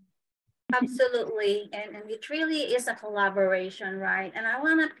 Absolutely. And it really is a collaboration, right? And I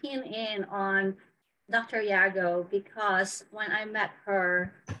want to pin in on Dr. Yago because when I met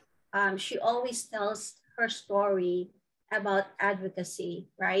her, she always tells her story about advocacy,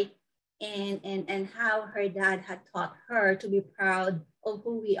 right? And how her dad had taught her to be proud of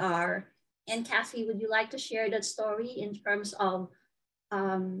who we are. And Cassie, would you like to share that story in terms of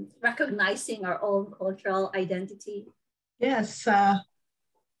recognizing our own cultural identity? Yes,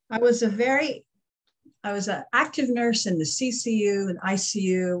 I was an active nurse in the CCU and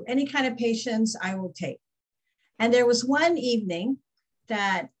ICU. Any kind of patients I will take. And there was one evening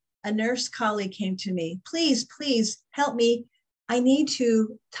that a nurse colleague came to me, please help me. I need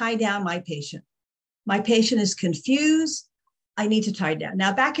to tie down my patient. My patient is confused. I need to tie down.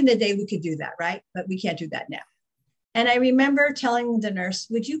 Now, back in the day, we could do that, right? But we can't do that now. And I remember telling the nurse,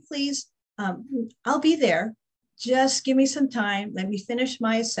 would you please, I'll be there. Just give me some time. Let me finish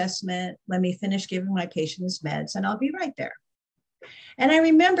my assessment. Let me finish giving my patient his meds, and I'll be right there. And I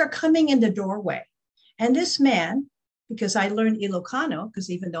remember coming in the doorway, and this man, because I learned Ilocano, because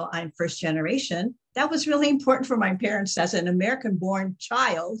even though I'm first generation, that was really important for my parents as an American-born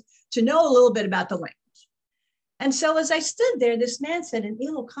child to know a little bit about the language. And so as I stood there, this man said in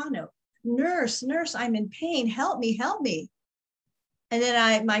Ilocano, nurse, I'm in pain. Help me. And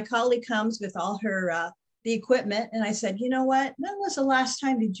then my colleague comes with all her the equipment, and I said, you know what? When was the last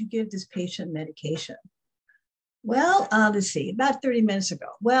time did you give this patient medication? Well, let's see, about 30 minutes ago.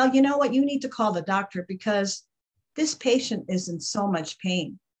 Well, you know what? You need to call the doctor because this patient is in so much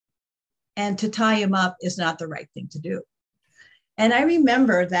pain, and to tie him up is not the right thing to do. And I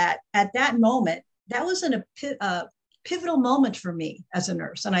remember that at that moment, that was a pivotal moment for me as a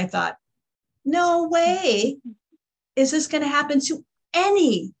nurse. And I thought, no way is this going to happen to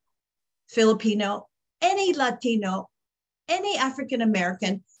any Filipino, any Latino, any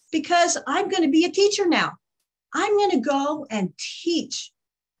African-American, because I'm going to be a teacher now. I'm going to go and teach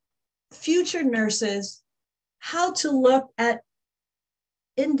future nurses how to look at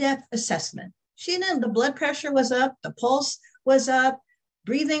in-depth assessment, She didn't, the blood pressure was up, the pulse was up,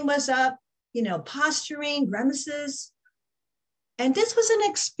 breathing was up, you know, posturing, grimaces. And this was an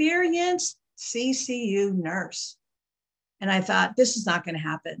experienced CCU nurse. And I thought, this is not going to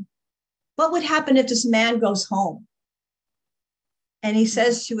happen. What would happen if this man goes home and he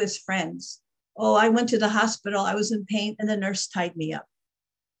says to his friends, oh, I went to the hospital, I was in pain, and the nurse tied me up?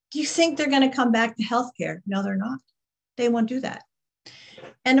 Do you think they're going to come back to healthcare? No, they're not. They won't do that.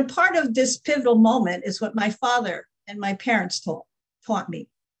 And a part of this pivotal moment is what my father and my parents taught me,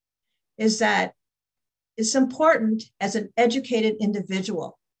 is that it's important as an educated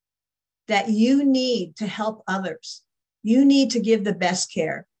individual that you need to help others. You need to give the best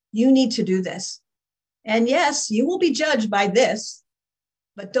care. You need to do this. And yes, you will be judged by this,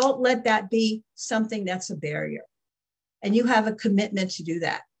 but don't let that be something that's a barrier. And you have a commitment to do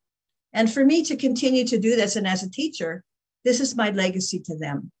that. And for me to continue to do this, and as a teacher, this is my legacy to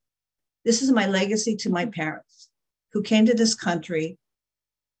them. This is my legacy to my parents who came to this country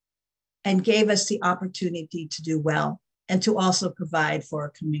and gave us the opportunity to do well and to also provide for our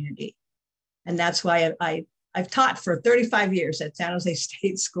community. And that's why I've taught for 35 years at San Jose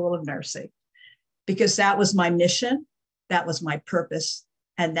State School of Nursing, because that was my mission, that was my purpose,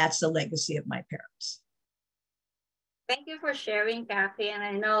 and that's the legacy of my parents. Thank you for sharing, Kathy. And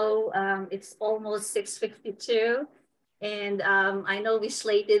I know it's almost 6:52. And I know we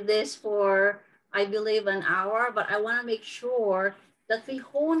slated this for, I believe, an hour, but I want to make sure that we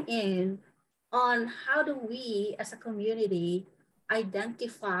hone in on how do we as a community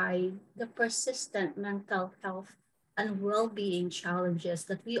identify the persistent mental health and well-being challenges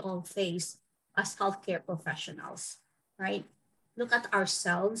that we all face as healthcare professionals, right? Look at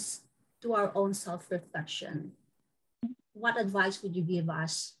ourselves, do our own self-reflection. What advice would you give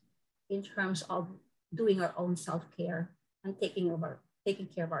us in terms of doing our own self-care and taking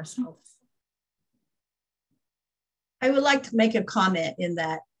care of ourselves? I would like to make a comment in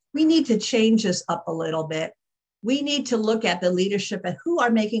that we need to change this up a little bit. We need to look at the leadership and who are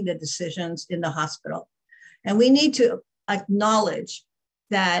making the decisions in the hospital. And we need to acknowledge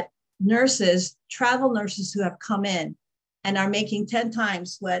that nurses, travel nurses who have come in and are making 10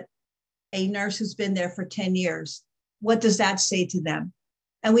 times what a nurse who's been there for 10 years, what does that say to them?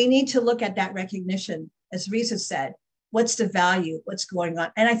 And we need to look at that recognition. As Risa said, what's the value? What's going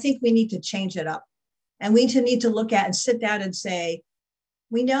on? And I think we need to change it up. And we need to look at and sit down and say,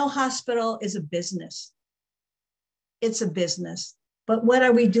 we know hospital is a business. It's a business. But what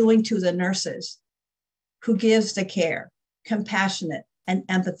are we doing to the nurses who gives the care, compassionate and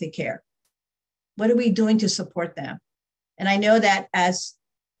empathy care? What are we doing to support them? And I know that as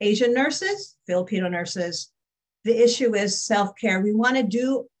Asian nurses, Filipino nurses, the issue is self-care. We want to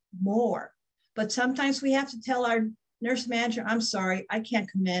do more, but sometimes we have to tell our nurse manager, I'm sorry, I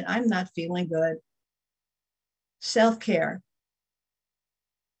can't come in. I'm not feeling good. Self-care.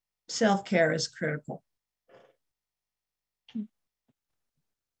 Self-care is critical.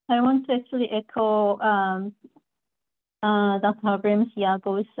 I want to actually echo Dr.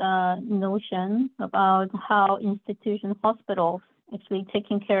 Brahms-Yago's notion about how institution hospitals actually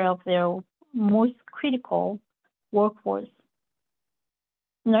taking care of their most critical workforce.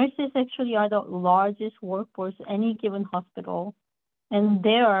 Nurses actually are the largest workforce any given hospital, and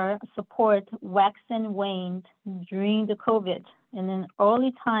their support waxed and waned during the COVID. And in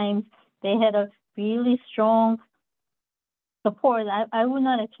early times, they had a really strong support. I would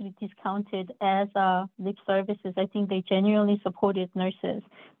not actually discount it as lip services. I think they genuinely supported nurses.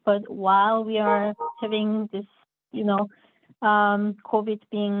 But while we are having this, COVID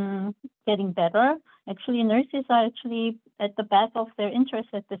getting better, actually nurses are actually at the back of their interest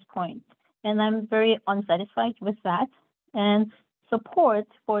at this point. And I'm very unsatisfied with that. And support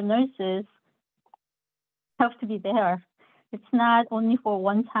for nurses have to be there. It's not only for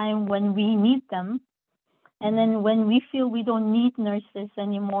one time when we need them. And then when we feel we don't need nurses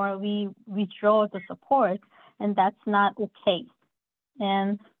anymore, we withdraw the support, and that's not okay.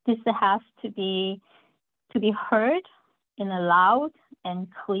 And this has to be heard and loud and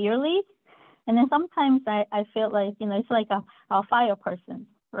clearly. And then sometimes I feel like, it's like a fire person,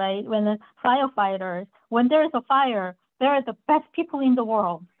 right? When the firefighters, when there is a fire, they're the best people in the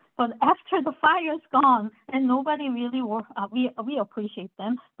world. But after the fire is gone and nobody really we appreciate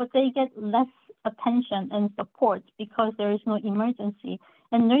them, but they get less attention and support because there is no emergency.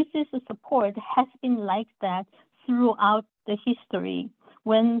 And nurses' support has been like that throughout the history.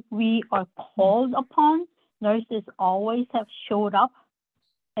 When we are called upon, nurses always have showed up,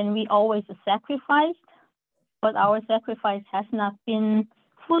 and we always sacrificed, but our sacrifice has not been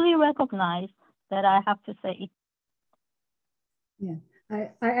fully recognized, that I have to say. Yeah,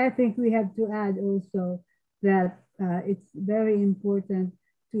 I think we have to add also that it's very important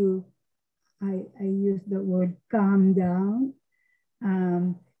to, I use the word calm down,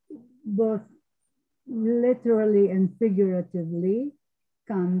 um, both literally and figuratively,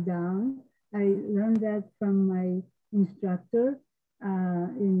 calm down. I learned that from my instructor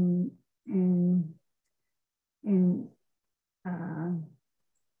in in in uh,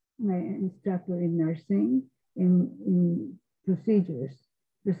 my instructor in nursing in procedures.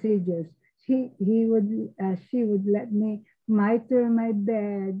 She would let me miter my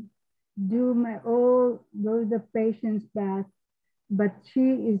bed, do my all those the patient's bath, but she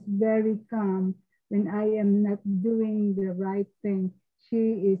is very calm when I am not doing the right thing.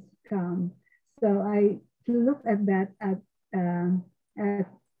 She is calm. So I look at that at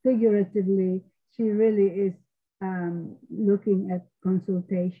figuratively. She really is looking at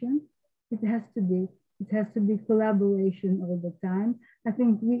consultation. It has to be. It has to be collaboration all the time. I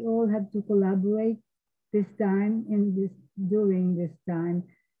think we all have to collaborate this time in this during this time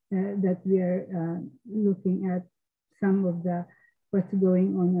that we are looking at some of the what's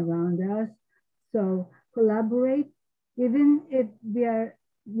going on around us. So collaborate, even if we are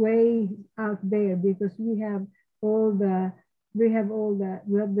way out there, because all the we have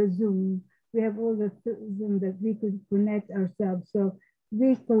the Zoom, we have all the Zoom that we could connect ourselves. So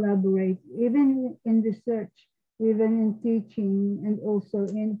we collaborate, even in research, even in teaching, and also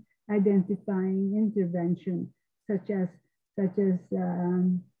in identifying intervention, such as the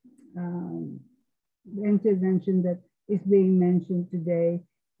intervention that is being mentioned today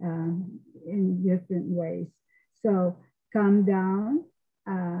in different ways. So calm down.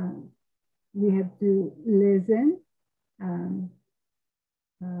 We have to listen um,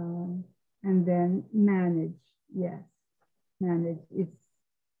 and then manage. Yes, manage. It's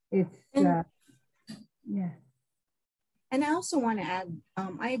yeah. And I also want to add,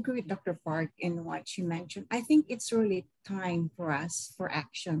 I agree with Dr. Park in what she mentioned. I think it's really time for us for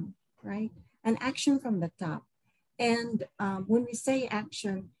action, right? And action from the top. And when we say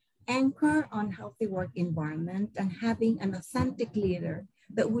action, anchor on healthy work environment and having an authentic leader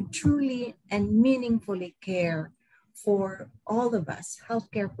that would truly and meaningfully care for all of us,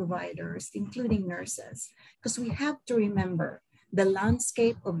 healthcare providers, including nurses, because we have to remember the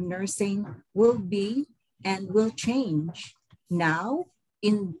landscape of nursing will be and will change now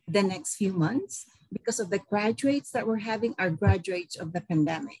in the next few months because of the graduates that we're having are graduates of the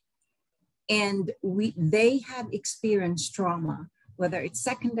pandemic. And they have experienced trauma, whether it's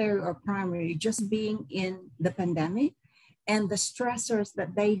secondary or primary, just being in the pandemic and the stressors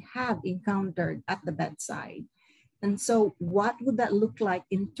that they have encountered at the bedside. And so what would that look like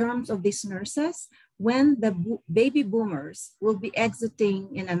in terms of these nurses when the baby boomers will be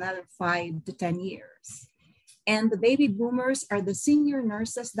exiting in another 5 to 10 years? And the baby boomers are the senior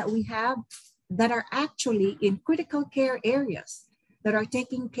nurses that we have that are actually in critical care areas that are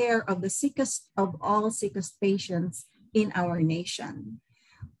taking care of the sickest of all sickest patients in our nation.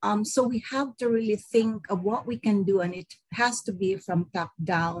 So we have to really think of what we can do, and it has to be from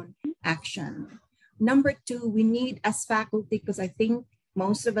top-down action. Number two, we need as faculty, because I think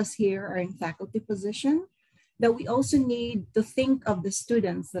most of us here are in faculty position, that we also need to think of the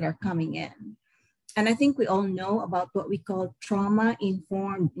students that are coming in. And I think we all know about what we call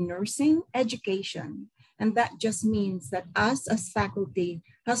trauma-informed nursing education. And that just means that us as faculty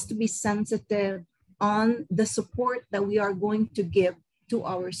has to be sensitive on the support that we are going to give to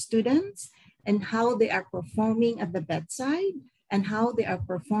our students and how they are performing at the bedside and how they are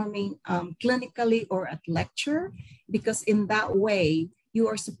performing clinically or at lecture, because in that way, you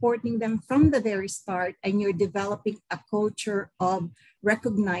are supporting them from the very start and you're developing a culture of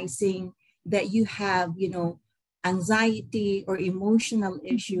recognizing that you have, anxiety or emotional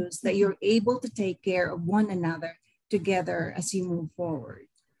issues, that you're able to take care of one another together as you move forward.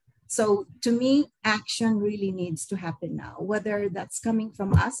 So to me, action really needs to happen now, whether that's coming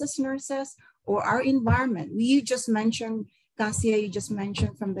from us as nurses or our environment. You just mentioned, Cassia, you just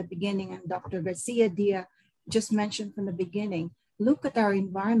mentioned from the beginning, and Dr. Garcia Dia just mentioned from the beginning, look at our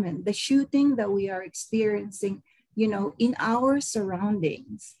environment, the shooting that we are experiencing, in our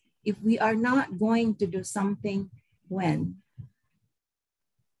surroundings. If we are not going to do something, when?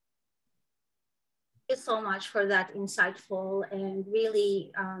 Thank you so much for that insightful and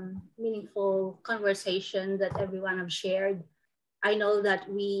really meaningful conversation that everyone have shared. I know that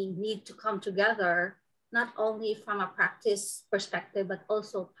we need to come together, not only from a practice perspective, but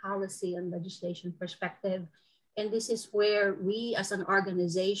also policy and legislation perspective. And this is where we as an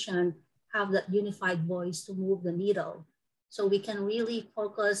organization have that unified voice to move the needle. So we can really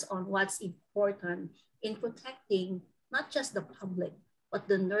focus on what's important in protecting not just the public, but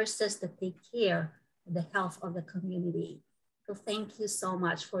the nurses that take care of the health of the community. So thank you so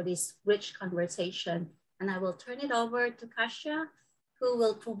much for this rich conversation. And I will turn it over to Kasia, who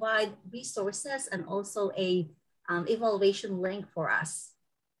will provide resources and also a evaluation link for us.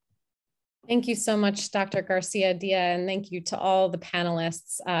 Thank you so much, Dr. Garcia Dia, and thank you to all the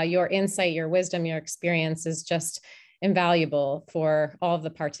panelists. Your insight, your wisdom, your experience is just invaluable for all of the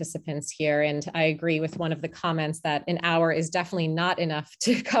participants here. And I agree with one of the comments that an hour is definitely not enough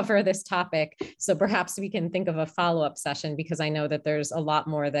to cover this topic. So perhaps we can think of a follow-up session, because I know that there's a lot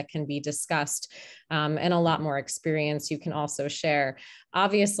more that can be discussed and a lot more experience you can also share.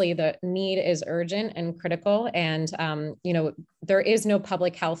 Obviously, the need is urgent and critical. And, you know, there is no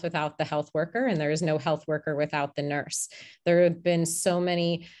public health without the health worker, and there is no health worker without the nurse. There have been so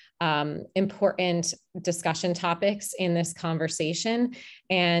many important discussion topics in this conversation.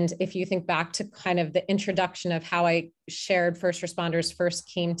 And if you think back to kind of the introduction of how I shared first responders first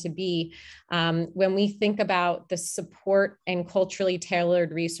came to be, when we think about the support and culturally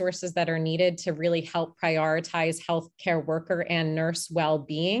tailored resources that are needed to really help prioritize healthcare worker and nurse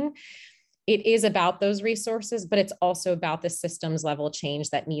well-being, it is about those resources, but it's also about the systems level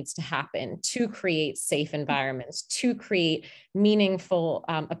change that needs to happen to create safe environments, to create meaningful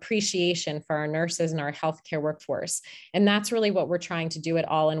appreciation for our nurses and our healthcare workforce. And that's really what we're trying to do at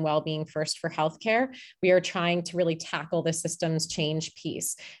All in Wellbeing First for Healthcare. We are trying to really tackle the systems change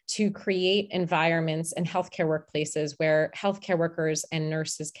piece to create environments and healthcare workplaces where healthcare workers and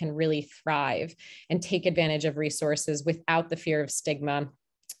nurses can really thrive and take advantage of resources without the fear of stigma,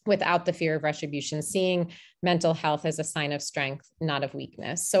 without the fear of retribution, seeing mental health as a sign of strength, not of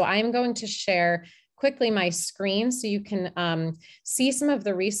weakness. So I'm going to share quickly my screen so you can see some of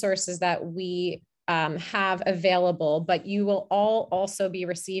the resources that we have available, but you will all also be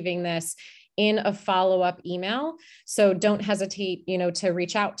receiving this in a follow-up email. So don't hesitate, you know, to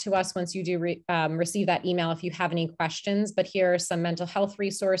reach out to us once you do receive that email if you have any questions. But here are some mental health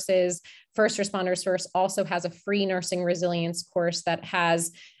resources. First Responders First also has a free nursing resilience course that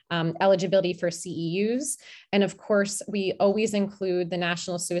has eligibility for CEUs. And of course, we always include the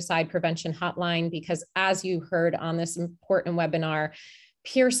National Suicide Prevention Hotline, because as you heard on this important webinar,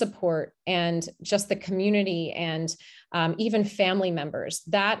 peer support and just the community and even family members,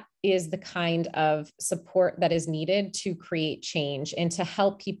 that is the kind of support that is needed to create change and to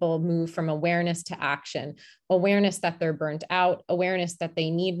help people move from awareness to action, awareness that they're burnt out, awareness that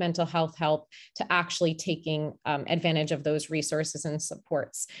they need mental health help, to actually taking advantage of those resources and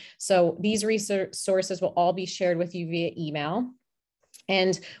supports. So these resources will all be shared with you via email.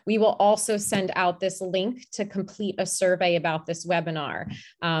 And we will also send out this link to complete a survey about this webinar.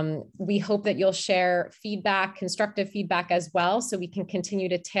 We hope that you'll share feedback, constructive feedback as well, so we can continue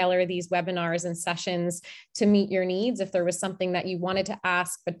to tailor these webinars and sessions to meet your needs. If there was something that you wanted to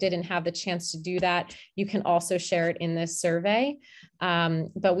ask but didn't have the chance to do that, you can also share it in this survey.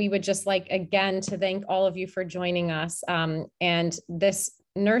 But we would just like, again, to thank all of you for joining us. And this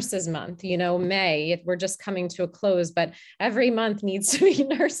Nurses Month, you know, May, we're just coming to a close, but every month needs to be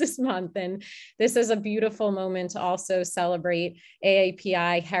Nurses Month. And this is a beautiful moment to also celebrate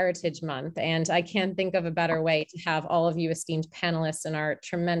AAPI Heritage Month. And I can't think of a better way to have all of you esteemed panelists and our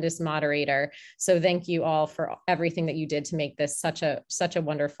tremendous moderator. So thank you all for everything that you did to make this such a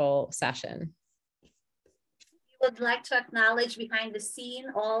wonderful session. We would like to acknowledge behind the scene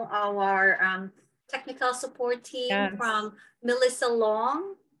all our technical support team from Melissa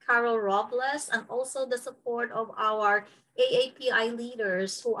Long, Carol Robles, and also the support of our AAPI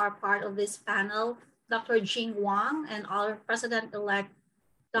leaders who are part of this panel, Dr. Jing Wang and our President-elect,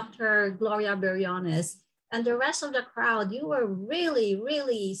 Dr. Gloria Berriones. And the rest of the crowd, you were really,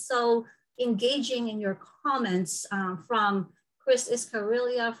 really so engaging in your comments, from Chris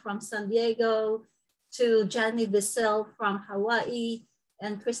Iscarilla from San Diego to Jenny Bissell from Hawaii,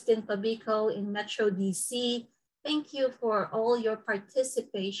 and Christine Fabico in Metro DC. Thank you for all your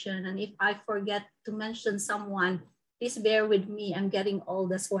participation. And if I forget to mention someone, please bear with me. I'm getting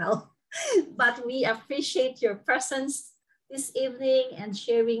old as well. But we appreciate your presence this evening and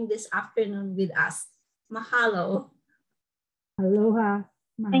sharing this afternoon with us. Mahalo. Aloha.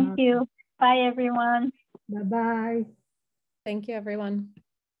 Mahalo. Thank you. Bye, everyone. Bye-bye. Thank you, everyone.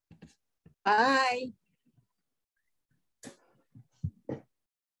 Bye.